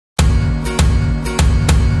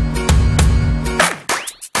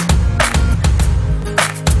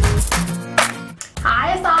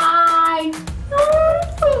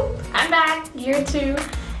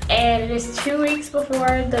It is 2 weeks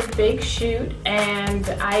before the big shoot, and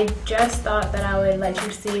I just thought that I would let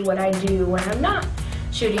you see what I do when I'm not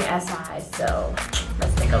shooting SI, so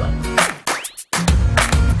let's take a look.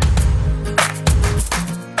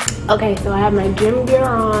 Okay, so I have my gym gear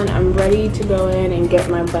on. I'm ready to go in and get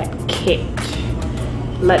my butt kicked.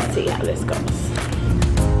 Let's see how this goes.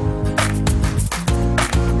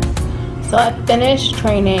 So I finished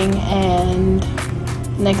training, and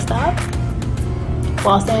next stop,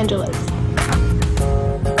 Los Angeles.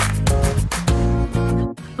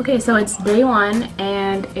 Okay, so it's day one,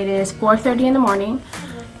 and it is 4:30 in the morning,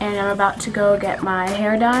 and I'm about to go get my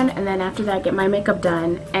hair done, and then after that get my makeup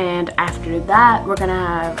done, and after that we're gonna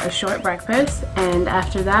have a short breakfast, and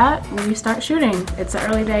after that we start shooting. It's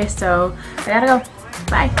an early day, so I gotta go.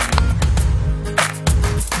 Bye.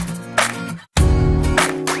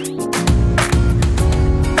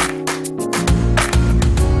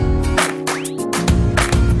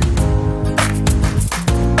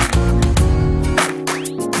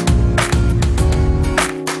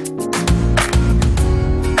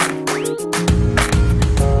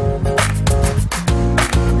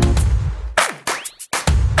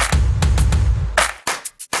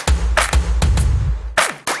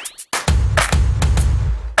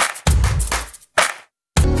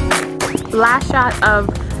 Last shot of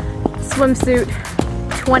Swimsuit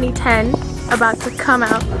 2010 about to come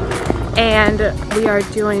out, and we are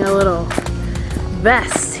doing a little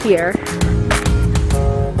vest here.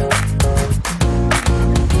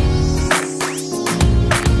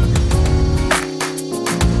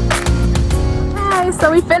 Okay, so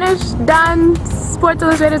we finished, done. Sports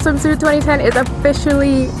Illustrated Swimsuit 2010 is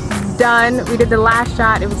officially done. We did the last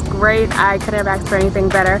shot. It was great. I couldn't have asked for anything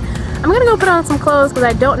better. I'm gonna go put on some clothes because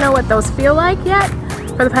I don't know what those feel like yet.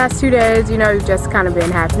 For the past 2 days, you know, just kind of been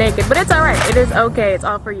half naked, but it's all right. It is okay. It's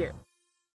all for you.